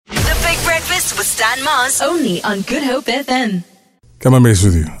Breakfast with Stan Mars. Only on Good Hope FM. Come on, mess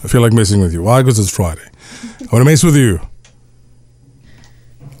with you. I feel like messing with you. Why? Because it's Friday. I want to mess with you.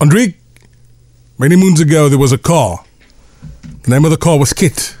 Andriek, many moons ago, there was a car. The name of the car was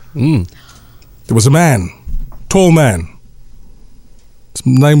Kit. There was a man, tall man. His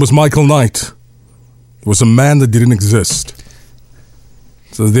name was Michael Knight. It was a man that didn't exist.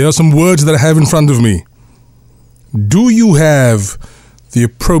 So there are some words that I have in front of me. Do you have the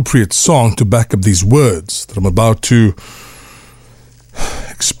appropriate song to back up these words that I'm about to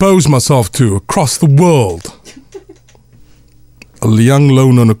expose myself to across the world? A young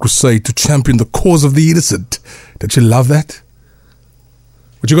lone on a crusade to champion the cause of the innocent. Don't you love that?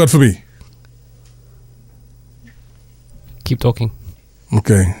 What you got for me? Keep talking.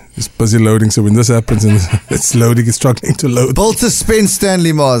 Okay, it's busy loading, so when this happens and it's loading, it's struggling to load. Bull suspense,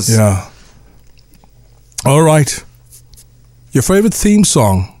 Stanley Mars. Yeah. All right. Your favorite theme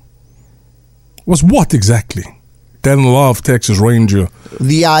song was what exactly? Dan Love, Texas Ranger.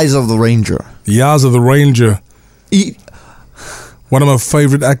 The Eyes of the Ranger. The Eyes of the Ranger. One of my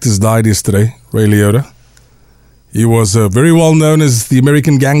favorite actors died yesterday, Ray Liotta. He was very well known as the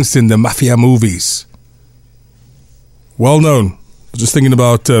American gangster in the mafia movies. Well known. I was just thinking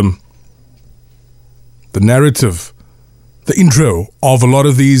about the narrative, the intro of a lot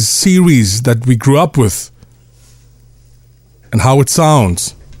of these series that we grew up with and how it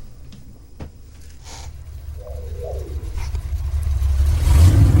sounds.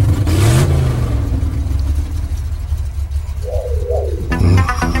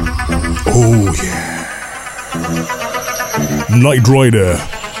 Oh, yeah. Knight Rider,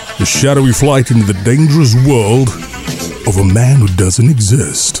 the shadowy flight into the dangerous world of a man who doesn't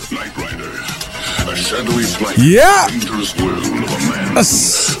exist. Knight Rider, a shadowy flight Yeah. in the dangerous world of a man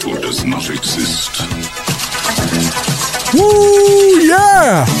who does not exist. Woo,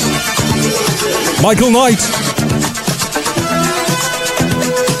 yeah! Michael Knight.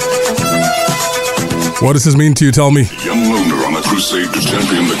 What does this mean to you? Tell me. Young loner on a crusade to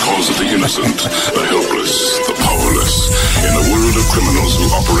champion the cause of the innocent, the helpless, the powerless, in a world of criminals who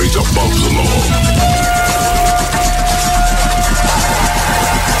operate above the law.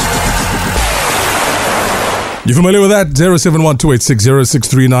 You familiar with that?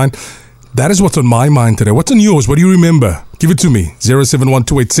 071-286-0639. That is what's on my mind today. What's on yours? What do you remember? Give it to me.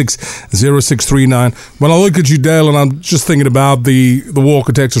 071-286-0639. When I look at you, Dale, and I'm just thinking about the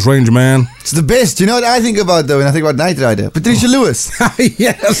Walker Texas Ranger, man. It's the best. You know what I think about, though, when I think about Knight Rider? Patricia Lewis.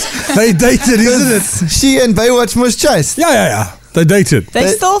 Yes. They dated, isn't it? She and Baywatch was chased. Yeah. They dated.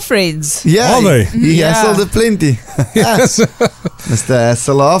 They're still friends. Yeah. Are they? He hassled her plenty. Yes. Mr.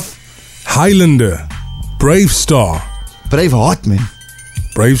 Hasselhoff. Highlander. Brave Star. Braveheart, man.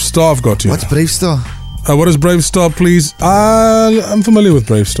 Brave Star, I've got you. What's Brave Star? What is Brave Star, please? I'm familiar with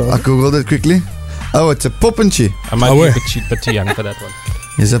Brave Star. I googled it quickly. Oh, it's a poppentje. I might be a bit too young for that one.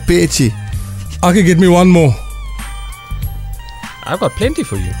 It's a peachy. I could get me one more. I've got plenty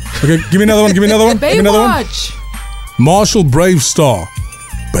for you. Okay, give me another one. Give me another one. Give me another one. Baywatch. Marshall Brave Star.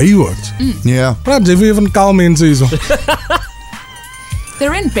 Baywatch. Yeah. Perhaps if we even call me into these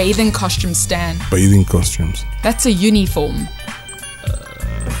They're in bathing costumes, Stan. bathing costumes. That's a uniform.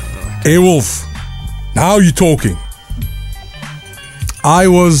 Airwolf. Now you're talking. I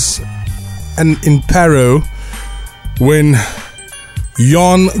was in Paro when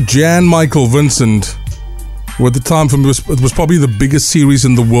Jan Michael Vincent, who at the time for me it was probably the biggest series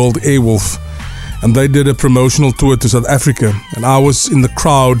in the world, Airwolf, and they did a promotional tour to South Africa, and I was in the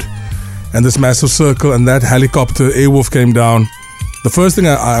crowd and this massive circle, and that helicopter Airwolf came down. The first thing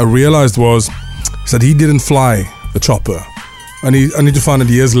I realized was that he didn't fly the chopper. And I need to find out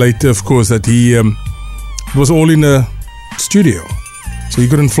years later, of course, that he it was all in a studio, so he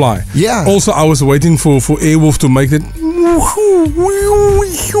couldn't fly. Yeah. Also, I was waiting for Airwolf to make it.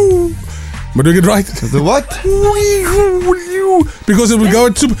 Am I doing it right? The what? Because it would go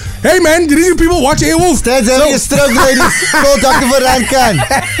to. Hey man, did you people watch Airwolf? Stan's having a stroke, ladies. Call Dr. Varankan.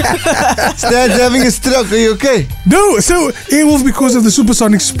 Stan's having a stroke. Are you okay? No, so Airwolf, because of the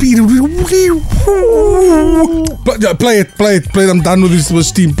supersonic speed. Play it. I'm done with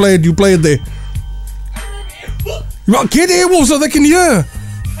this team. Play it. You play it there. Well, get Airwolf so they can hear.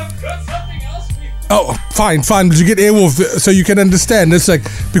 Oh, fine. But you get Airwolf so you can understand. It's like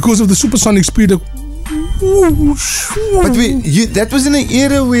because of the supersonic speed. But that was in an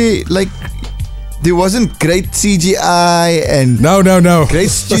era where, like, there wasn't great CGI and no great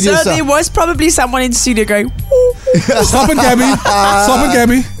studio So there was probably someone in studio going, Stop it,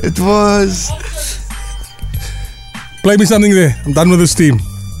 Gabby. It was. Play me something there. I'm done with this team.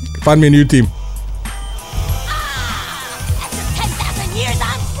 Find me a new team. After 10,000 years,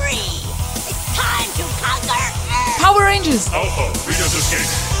 I'm free. changes. Alpha, leaders escape.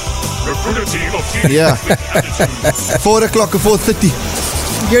 Recruit a team of teenagers Yeah. with attitudes. 4 o'clock or 4:30.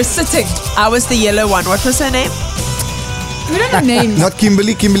 You're sitting. I was the yellow one. What was her name? We don't know names. Not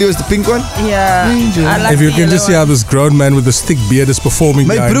Kimberly. Kimberly was the pink one. Yeah. I like If you the can yellow just see one. how this grown man with this thick beard is performing.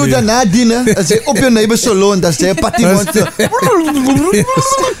 My behind broeder there. na dinner, as hy op jou neighbor salon, dan sê hy patty monster.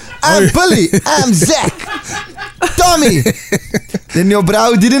 I'm Billy. I'm Zach. Tommy. Then your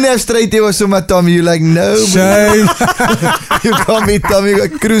bro didn't have straight hair, so my Tommy, you like, no. Shame. You call me Tommy,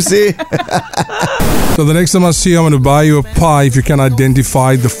 like Cruise. So the next time I see you, I'm going to buy you a pie if you can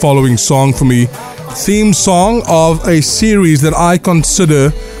identify the following song for me. Theme song of a series that I consider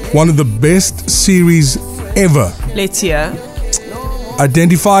one of the best series ever. Let's hear.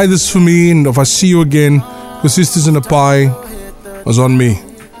 Identify this for me, and if I see you again, the Sisters in a Pie was on me.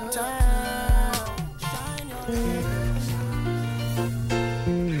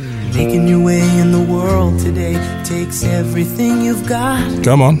 Making your way in the world today takes everything you've got.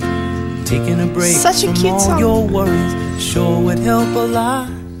 Come on. Taking a break Such a from cute all song. your worries sure would help a lot.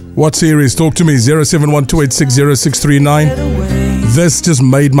 What series? Talk to me. 0712860639. Get away. This just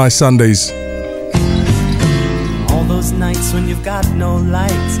made my Sundays. All those nights when you've got no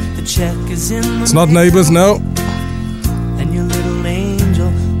lights, the check is in the It's not mail, Neighbours, no. and your little angel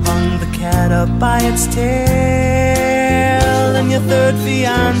hung the cat up by its tail, and your third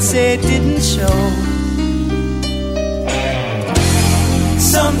fiance didn't show.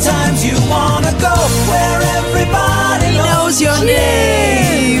 Sometimes you wanna go where everybody knows Knows your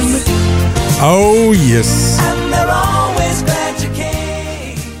name. Oh, yes. and they're always glad you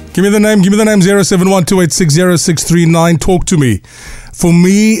came. Give me the name. 0712860639. Talk to me. For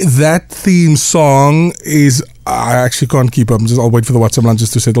me, that theme song is... I actually can't keep up. I'll wait for the WhatsApp line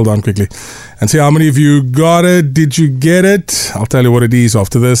just to settle down quickly and see how many of you got it. Did you get it? I'll tell you what it is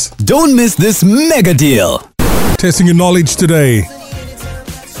after this. Don't miss this mega deal. Testing your knowledge today.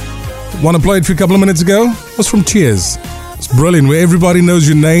 One I played for a couple of minutes ago was from Cheers. It's brilliant, where everybody knows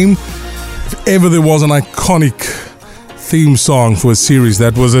your name. If ever there was an iconic theme song for a series,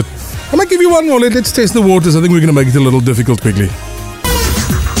 that was it. I might give you one more. Let's test the waters. I think we're going to make it a little difficult quickly.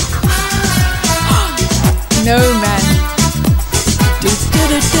 No, man.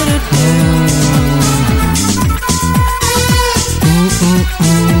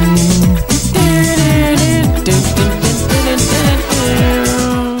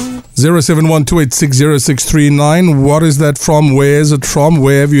 Zero 0712860639. What is that from? Where is it from?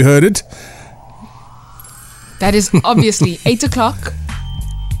 Where have you heard it? That is obviously 8 o'clock.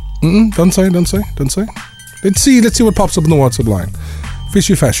 Don't say. Let's see what pops up in the WhatsApp line.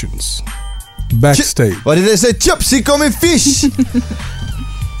 Fishy Fashions. Backstage. What did they say? Chips, hier kom die fish.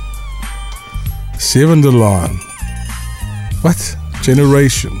 Seven Delan. What?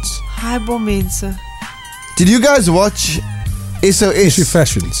 Generations. Hi, mense. Did you guys watch Fishy SOS?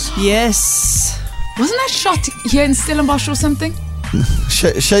 Fashions. Yes. Wasn't that shot here in Stellenbosch or something?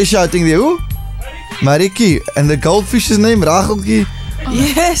 Shay shouting there, who? Mariki. And the goldfish's name, Rachelkie.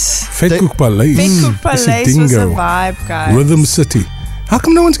 Yes. Vetkoek Paleis. Vetkoek Paleis was a Dingo. vibe, guys. Rhythm City. How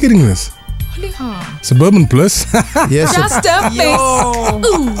come no one's getting this? Suburban Plus. Yes. Just a face.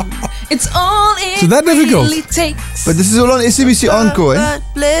 Ooh, it's all it So that difficult? really takes. But this is all on SABC Encore, eh?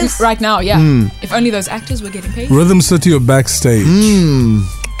 Right now, yeah. If only those actors were getting paid. Rhythm City or Backstage.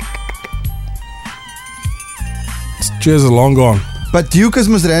 Cheers are long gone. But Duke is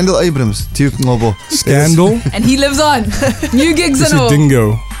Miss Randall Abrams. Duke Noble. Scandal. And he lives on. New gigs This and is all.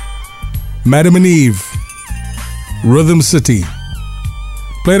 Dingo. Madam and Eve. Rhythm City.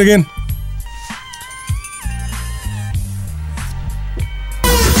 Play it again.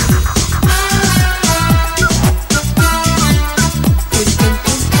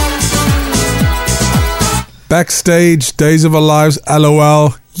 Backstage, Days of Our Lives,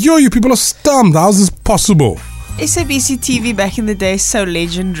 LOL. Yo, you people are stumped. How's this possible? SABC TV back in the day, so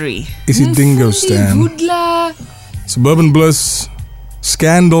legendary. Is it Dingo Stan? Hoodla. Suburban Bliss.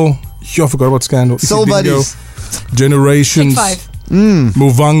 Scandal. Yo, I forgot about Scandal. Is Soul it Dingo? Buddies. Generations. Take 5.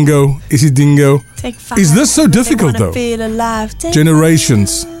 Muvango. Is it Dingo? Take 5. Is this so difficult though? Feel alive. Take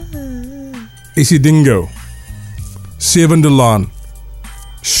Generations. Is it Dingo? Seven Delan.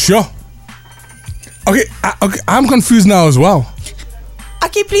 Sure. Okay, I'm confused now as well.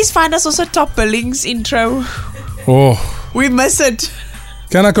 Okay, please find us also Top Billings intro. Oh, We miss it.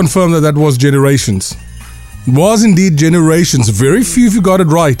 can I confirm that was Generations? It was indeed Generations. Very few of you got it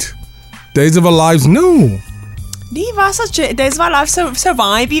right. Days of Our Lives, no. Nee, was as Days of Our Lives so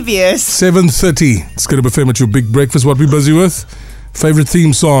vibey wees. 7:30. It's going to be famous. Your big breakfast. What we busy with? Favorite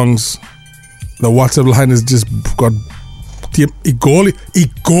theme songs. The WhatsApp line has just got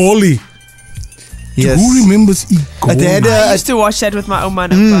Igoli. Yes. Who remembers It Igoli? had I used to watch that with my oma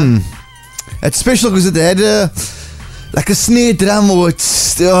and opa. it's special because it had like a snare drum or I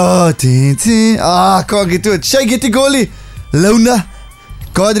can't get to it. Shay, get the goalie. Lona.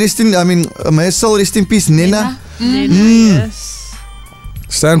 God rest in, may her soul rest in peace. Nena. Yes.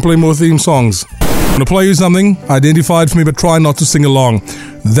 Stan, play more theme songs. I'm going to play you something. Identify it for me, but try not to sing along.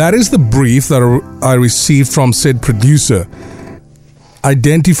 That is the brief that I received from said producer.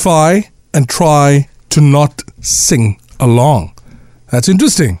 Identify and try to not sing along. That's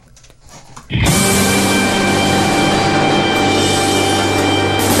interesting.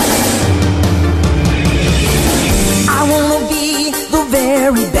 I wanna be the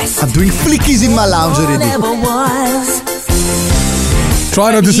very best. I'm doing flickies in my lounge already. Never was.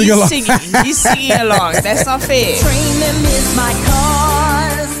 Try not to sing along. He's singing along. That's not fair. Train them is my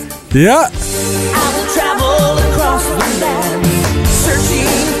cause. Yeah. I will travel across the land, searching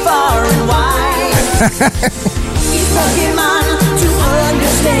far and wide. Each Pokemon to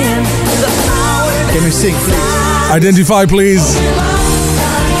understand the power. Can you sing, please? Identify, please.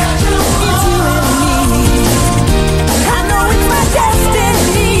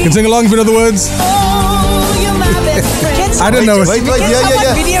 You can sing along in other words. I don't know. Wait,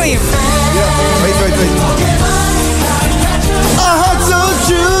 yeah. Video him. Yeah, wait. Heart so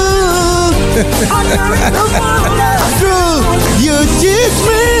true. True. You teach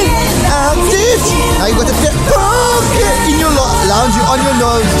me. I teach. Now you got to pocket in your lounge, on your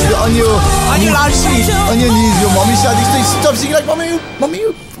nose, on your lounge seat, on your knees. Your mommy shouting, stop singing like mommy.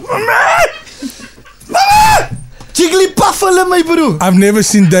 Jigglypuff, hulle my bro. I've never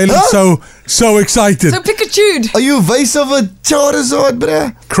seen Dalen so excited. So Pikachu. Are you vase of a Charizard,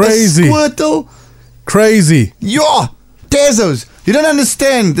 bruh? Crazy. A Squirtle. Crazy. Yeah, Tazos. You don't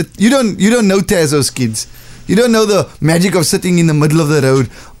understand that. You don't know Tazos, kids. You don't know the magic of sitting in the middle of the road,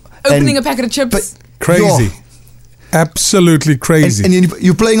 Opening a packet of chips. Crazy. Yeah. Absolutely crazy. And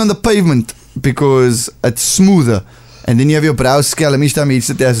you're playing on the pavement because it's smoother, and then you have your brow scale. And each time he hits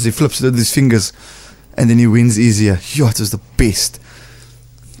the Tazos, he flips it with his fingers, and then he wins easier. Yeah, it was the best.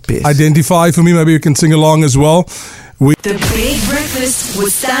 Identify for me. Maybe you can sing along as well. The Big Breakfast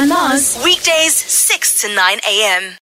with Stan Mars. Weekdays 6 to 9 a.m.